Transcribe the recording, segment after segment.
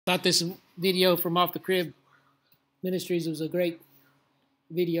Thought this video from Off the Crib Ministries was a great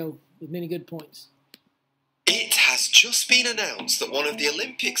video with many good points. It has just been announced that one of the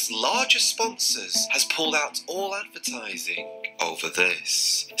Olympics' largest sponsors has pulled out all advertising over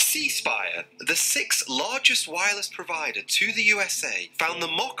this. C-Spire, the sixth largest wireless provider to the USA, found the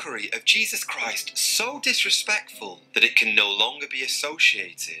mockery of Jesus Christ so disrespectful that it can no longer be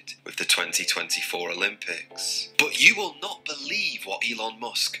associated with the 2024 Olympics. But you will not believe what Elon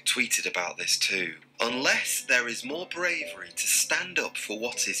Musk tweeted about this too. Unless there is more bravery to stand up for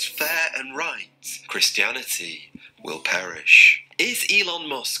what is fair and right, Christianity will perish. Is Elon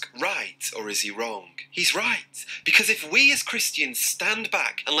Musk right or is he wrong? He's right, because if we as Christians stand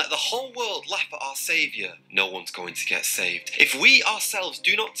back and let the whole world laugh at our Saviour, no one's going to get saved. If we ourselves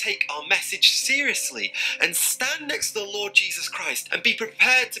do not take our message seriously and stand next to the Lord Jesus Christ and be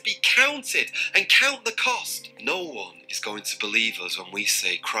prepared to be counted and count the cost, no one is going to believe us when we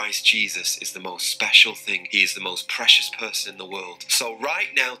say Christ Jesus is the most special thing. He is the most precious person in the world. So right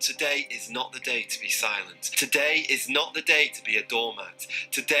now, today is not the day to be silent. Today is not the day to be a doormat.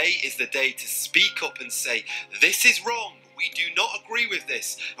 Today is the day to speak up and say, this is wrong. We do not agree with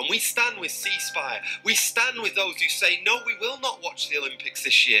this. And we stand with C-Spire. We stand with those who say, no, we will not watch the Olympics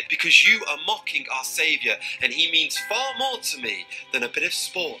this year because you are mocking our Saviour. And he means far more to me than a bit of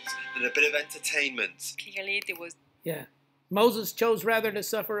sport, than a bit of entertainment. Clearly, there was... Yeah. Moses chose rather to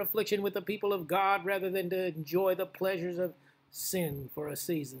suffer affliction with the people of God rather than to enjoy the pleasures of sin for a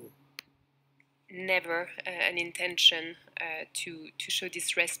season. Never an intention to show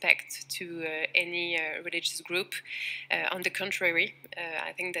disrespect to any religious group. On the contrary,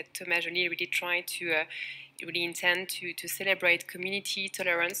 I think that Thomas Joly really tried to really intend to celebrate community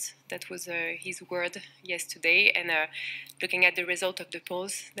tolerance. That was his word yesterday. And looking at the result of the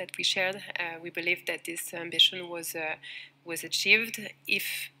polls that we shared, we believe that this ambition was achieved.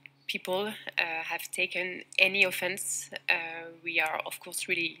 If people have taken any offense, we are, of course,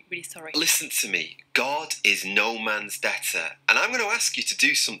 really, really sorry. Listen to me. God is no man's debtor. And I'm going to ask you to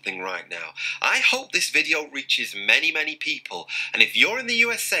do something right now. I hope this video reaches many, many people. And if you're in the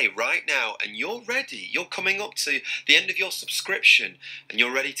USA right now and you're ready, you're coming up to the end of your subscription and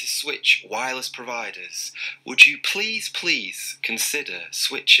you're ready to switch wireless providers, would you please consider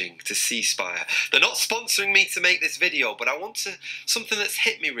switching to C-Spire? They're not sponsoring me to make this video, but I want to, something that's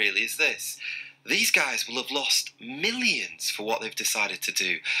hit me really is this. These guys will have lost millions for what they've decided to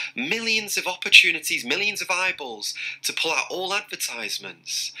do. Millions of opportunities, millions of eyeballs to pull out all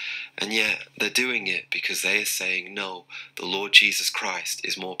advertisements. And yet they're doing it because they are saying, no, the Lord Jesus Christ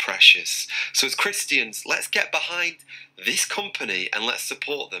is more precious. So as Christians, let's get behind this company and let's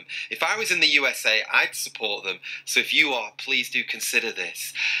support them. If I was in the USA, I'd support them. So if you are, please do consider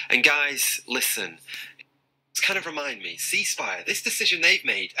this. And guys, listen. It's kind of remind me, C-Spire, this decision they've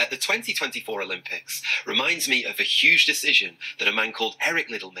made at the 2024 Olympics reminds me of a huge decision that a man called Eric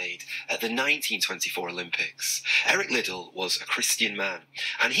Liddell made at the 1924 Olympics. Eric Liddell was a Christian man,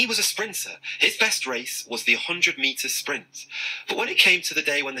 and he was a sprinter. His best race was the 100-metre sprint. But when it came to the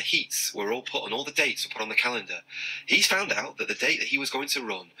day when the heats were all put on, all the dates were put on the calendar, he found out that the date that he was going to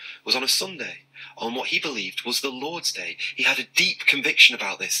run was on a Sunday, on what he believed was the Lord's Day. He had a deep conviction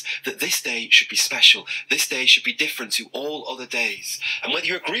about this, that this day should be special. This day should be different to all other days. And whether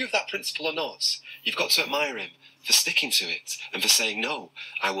you agree with that principle or not, you've got to admire him for sticking to it and for saying, no,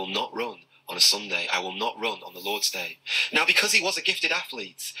 I will not run on a Sunday. I will not run on the Lord's Day. Now, because he was a gifted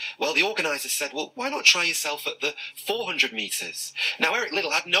athlete, well, the organisers said, well, why not try yourself at the 400 metres? Now, Eric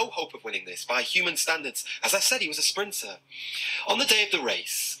Liddell had no hope of winning this by human standards. As I said, he was a sprinter. On the day of the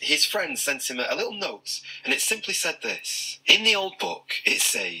race, his friend sent him a little note, and it simply said this. In the old book, it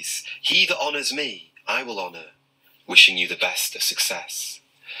says, he that honours me, I will honour, wishing you the best of success.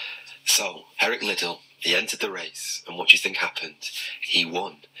 So, Eric Liddell, he entered the race, and what do you think happened? He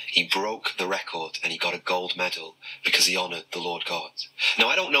won. He broke the record, and he got a gold medal because he honoured the Lord God. Now,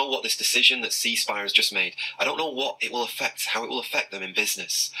 I don't know what this decision that C-Spire has just made, I don't know what it will affect, how it will affect them in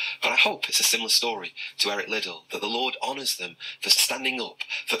business, but I hope it's a similar story to Eric Liddell, that the Lord honours them for standing up,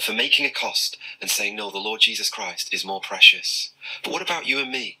 for making a cost, and saying, no, the Lord Jesus Christ is more precious. But what about you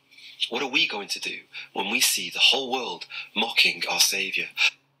and me? What are we going to do when we see the whole world mocking our Saviour?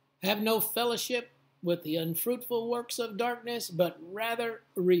 Have no fellowship with the unfruitful works of darkness, but rather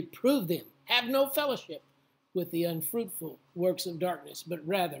reprove them. Have no fellowship with the unfruitful works of darkness, but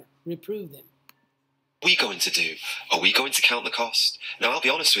rather reprove them. What are we going to do? Are we going to count the cost? Now, I'll be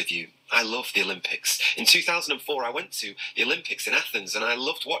honest with you. I love the Olympics. In 2004, I went to the Olympics in Athens, and I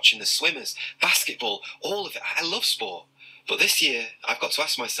loved watching the swimmers, basketball, all of it. I love sport. But this year, I've got to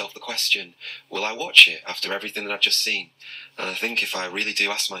ask myself the question, will I watch it after everything that I've just seen? And I think if I really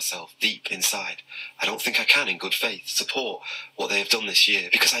do ask myself deep inside, I don't think I can, in good faith, support what they have done this year,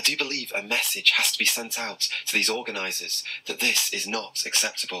 because I do believe a message has to be sent out to these organisers that this is not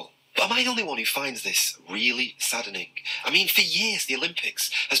acceptable. But am I the only one who finds this really saddening? I mean, for years the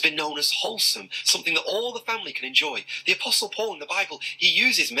Olympics has been known as wholesome, something that all the family can enjoy. The Apostle Paul in the Bible, he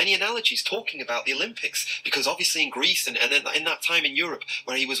uses many analogies talking about the Olympics, because obviously in Greece and in that time in Europe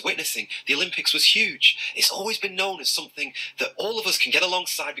where he was witnessing, the Olympics was huge. It's always been known as something that all of us can get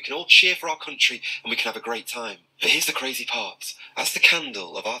alongside, we can all cheer for our country, and we can have a great time. But here's the crazy part. As the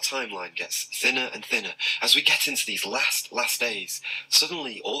candle of our timeline gets thinner and thinner, as we get into these last days,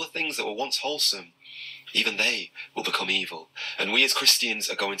 suddenly all the things that were once wholesome, even they will become evil. And we as Christians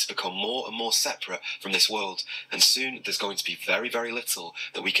are going to become more and more separate from this world. And soon there's going to be very, very little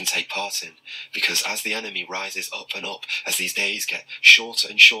that we can take part in. Because as the enemy rises up and up, as these days get shorter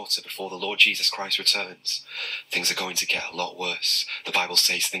and shorter before the Lord Jesus Christ returns, things are going to get a lot worse. The Bible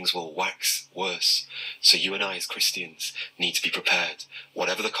says things will wax worse. So you and I as Christians need to be prepared.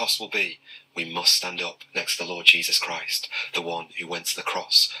 Whatever the cost will be, we must stand up next to the Lord Jesus Christ, the one who went to the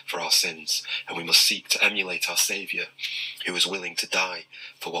cross for our sins, and we must seek to emulate our Saviour, who was willing to die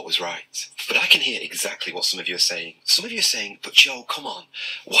for what was right. But I can hear exactly what some of you are saying. Some of you are saying, but Joe, come on,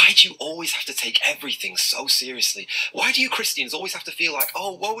 why do you always have to take everything so seriously? Why do you Christians always have to feel like,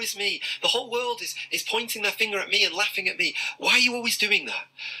 oh, woe is me, the whole world is pointing their finger at me and laughing at me? Why are you always doing that?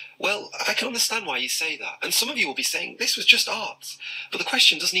 Well, I can understand why you say that. And some of you will be saying, this was just art. But the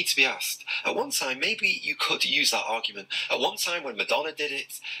question does need to be asked. At one time, maybe you could use that argument. At one time when Madonna did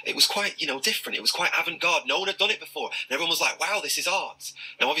it, it was quite, different. It was quite avant-garde. No one had done it before. And everyone was like, wow, this is art.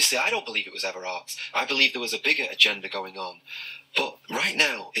 Now, obviously, I don't believe it was ever art. I believe there was a bigger agenda going on. But right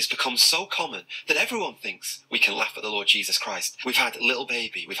now, it's become so common that everyone thinks we can laugh at the Lord Jesus Christ. We've had Little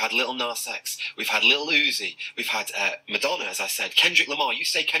Baby, we've had Little Nas X, we've had Little Uzi, we've had Madonna, as I said, Kendrick Lamar. You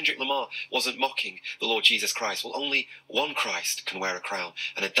say Kendrick Lamar wasn't mocking the Lord Jesus Christ. Well, only one Christ can wear a crown,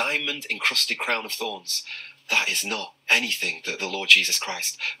 and a diamond-encrusted crown of thorns. That is not anything that the Lord Jesus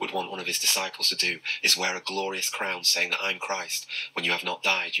Christ would want one of his disciples to do, is wear a glorious crown saying that I'm Christ, when you have not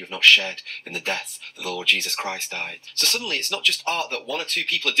died, you have not shared in the death that the Lord Jesus Christ died. So suddenly it's not just art that one or two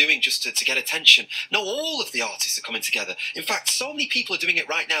people are doing just to get attention. No, all of the artists are coming together. In fact, so many people are doing it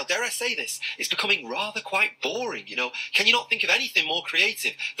right now. Dare I say this? It's becoming rather quite boring, Can you not think of anything more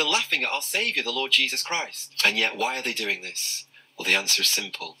creative than laughing at our Saviour, the Lord Jesus Christ? And yet, why are they doing this? Well, the answer is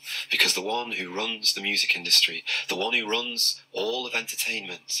simple. Because the one who runs the music industry, the one who runs all of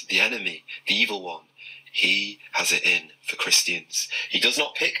entertainment, the enemy, the evil one, he has it in for Christians. He does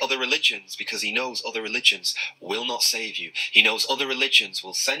not pick other religions because he knows other religions will not save you. He knows other religions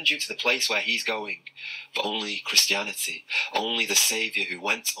will send you to the place where he's going. But only Christianity, only the Saviour who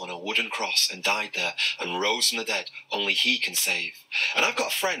went on a wooden cross and died there and rose from the dead, only he can save. And I've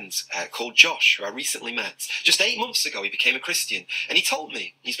got a friend called Josh, who I recently met. Just 8 months ago he became a Christian, and he told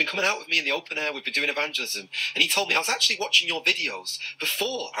me, he's been coming out with me in the open air, we've been doing evangelism, and he told me, I was actually watching your videos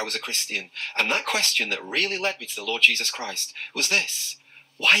before I was a Christian, and that question that really led me to the Lord Jesus Christ was this: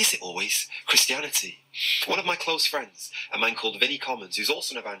 why is it always Christianity? One of my close friends, a man called Vinnie Commons, who's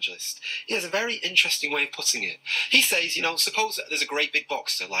also an evangelist, he has a very interesting way of putting it. He says, suppose that there's a great big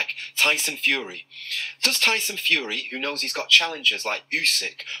boxer like Tyson Fury. Does Tyson Fury, who knows he's got challengers like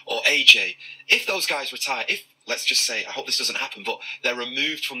Usyk or AJ, if those guys retire, let's just say, I hope this doesn't happen, but they're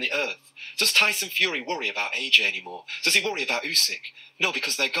removed from the earth, does Tyson Fury worry about AJ anymore? Does he worry about Usyk? No,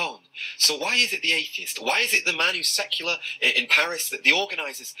 because they're gone. So why is it the atheist? Why is it the man who's secular in Paris, the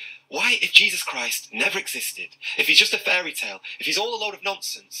organisers? Why, if Jesus Christ never existed, if he's just a fairy tale, if he's all a load of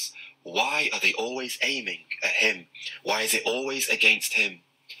nonsense, why are they always aiming at him? Why is it always against him?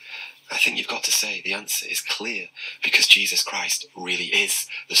 I think you've got to say the answer is clear, because Jesus Christ really is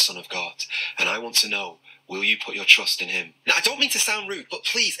the Son of God. And I want to know, will you put your trust in him? Now, I don't mean to sound rude, but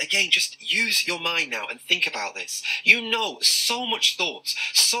please, again, just use your mind now and think about this. So much thought,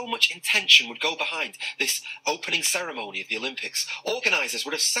 so much intention would go behind this opening ceremony of the Olympics. Organisers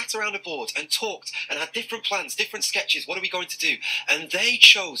would have sat around a board and talked and had different plans, different sketches. What are we going to do? And they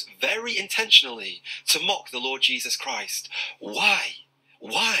chose very intentionally to mock the Lord Jesus Christ. Why?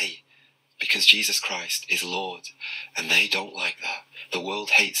 Why? Because Jesus Christ is Lord, and they don't like that. The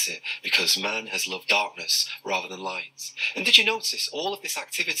world hates it because man has loved darkness rather than light. And did you notice all of this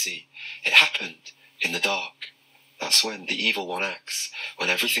activity? It happened in the dark. That's when the evil one acts,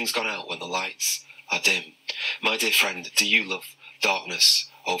 when everything's gone out, when the lights are dim. My dear friend, do you love darkness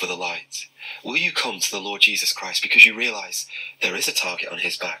over the light? Will you come to the Lord Jesus Christ because you realise there is a target on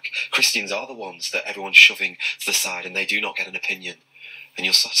his back? Christians are the ones that everyone's shoving to the side and they do not get an opinion. And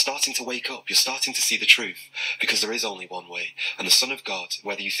you're starting to wake up. You're starting to see the truth, because there is only one way. And the Son of God,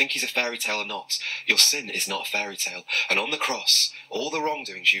 whether you think he's a fairy tale or not, your sin is not a fairy tale. And on the cross, all the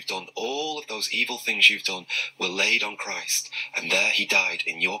wrongdoings you've done, all of those evil things you've done, were laid on Christ. And there he died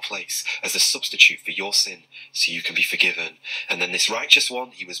in your place as a substitute for your sin, so you can be forgiven. And then this righteous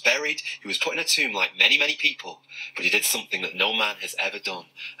one, he was buried, he was put in a tomb like many, many people, but he did something that no man has ever done.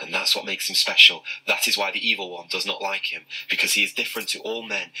 And that's what makes him special. That is why the evil one does not like him, because he is different to all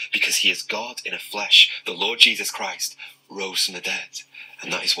men, because he is God in a flesh. The Lord Jesus Christ rose from the dead,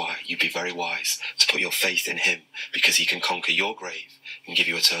 and that is why you'd be very wise to put your faith in him, because he can conquer your grave and give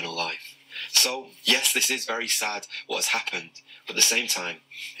you eternal life. So yes, this is very sad what has happened, but at the same time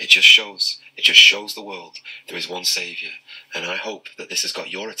it just shows the world there is one Saviour. And I hope that this has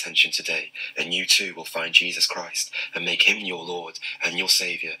got your attention today, and you too will find Jesus Christ and make him your Lord and your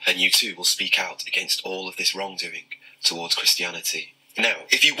Saviour, and you too will speak out against all of this wrongdoing towards Christianity. Now,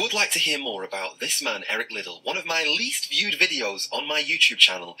 if you would like to hear more about this man, Eric Liddell, one of my least viewed videos on my YouTube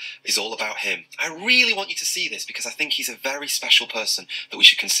channel is all about him. I really want you to see this, because I think he's a very special person that we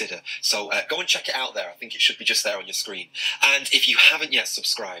should consider. So go and check it out there. I think it should be just there on your screen. And if you haven't yet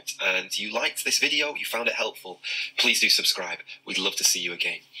subscribed and you liked this video, you found it helpful, please do subscribe. We'd love to see you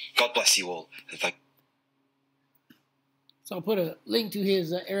again. God bless you all, and thank you. So I'll put a link to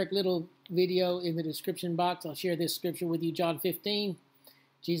his Eric Liddell video in the description box. I'll share this scripture with you, John 15.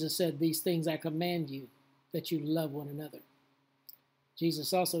 Jesus said, "These things I command you, that you love one another."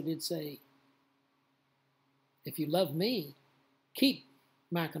 Jesus also did say, "If you love me, keep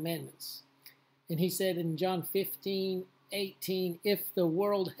my commandments." And he said in John 15:18, "If the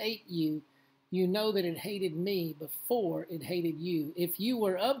world hate you, you know that it hated me before it hated you. If you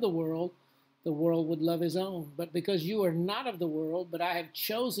were of the world would love his own. But because you are not of the world, but I have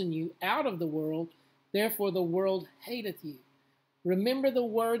chosen you out of the world, therefore the world hateth you. Remember the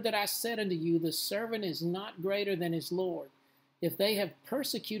word that I said unto you, the servant is not greater than his Lord. If they have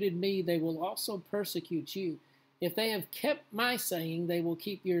persecuted me, they will also persecute you. If they have kept my saying, they will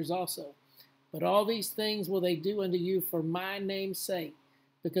keep yours also. But all these things will they do unto you for my name's sake,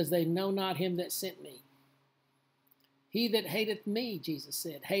 because they know not him that sent me. He that hateth me," Jesus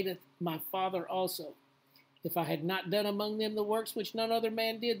said, "hateth my Father also. If I had not done among them the works which none other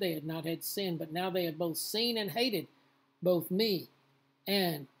man did, they had not had sin. But now they have both seen and hated both me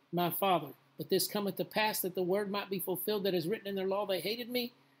and my Father. But this cometh to pass, that the word might be fulfilled that is written in their law, they hated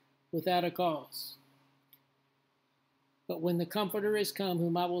me without a cause. But when the Comforter is come,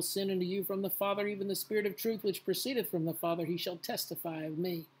 whom I will send unto you from the Father, even the Spirit of truth, which proceedeth from the Father, he shall testify of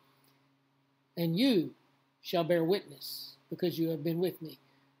me. And you shall bear witness, because you have been with me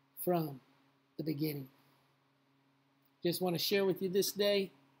from the beginning." Just want to share with you this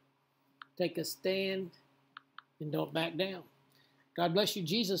day. Take a stand and don't back down. God bless you.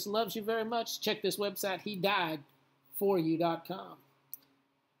 Jesus loves you very much. Check this website, HeDiedForYou.com.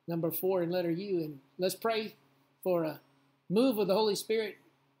 Number 4 and letter U. And let's pray for a move of the Holy Spirit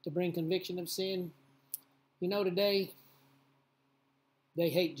to bring conviction of sin. You know, today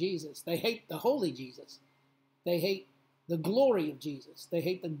they hate Jesus. They hate the holy Jesus. They hate the glory of Jesus. They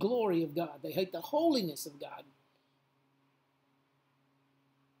hate the glory of God. They hate the holiness of God.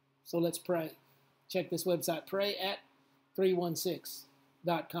 So let's pray. Check this website,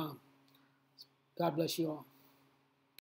 prayat316.com. God bless you all.